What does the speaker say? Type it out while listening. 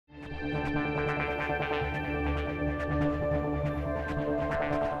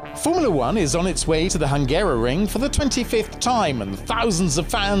Formula One is on its way to the Hungaroring for the 25th time, and thousands of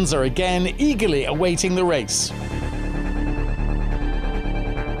fans are again eagerly awaiting the race.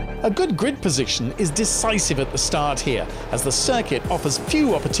 A good grid position is decisive at the start here, as the circuit offers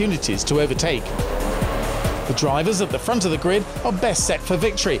few opportunities to overtake. The drivers at the front of the grid are best set for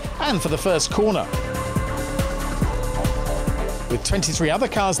victory and for the first corner. With 23 other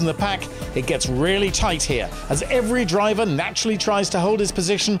cars in the pack, it gets really tight here, as every driver naturally tries to hold his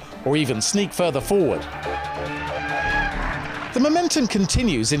position or even sneak further forward. The momentum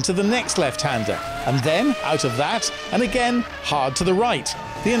continues into the next left-hander, and then out of that, and again hard to the right.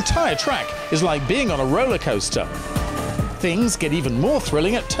 The entire track is like being on a roller coaster. Things get even more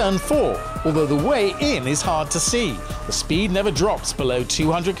thrilling at turn 4, although the way in is hard to see. The speed never drops below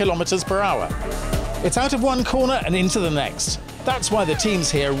 200 kilometers per hour. It's out of one corner and into the next. That's why the teams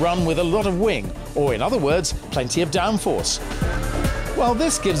here run with a lot of wing, or in other words, plenty of downforce. While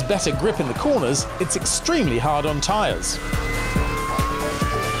this gives better grip in the corners, it's extremely hard on tyres.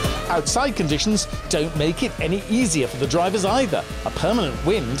 Outside conditions don't make it any easier for the drivers either. A permanent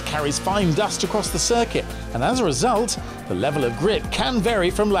wind carries fine dust across the circuit, and as a result, the level of grip can vary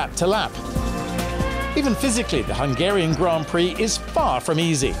from lap to lap. Even physically, the Hungarian Grand Prix is far from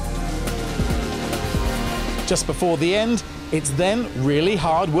easy. Just before the end, it's then really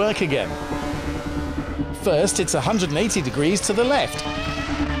hard work again. First, it's 180 degrees to the left.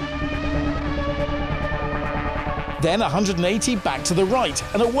 Then 180 back to the right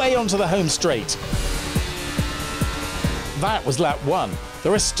and away onto the home straight. That was lap 1.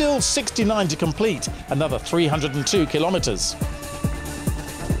 There are still 69 to complete, another 302 kilometers.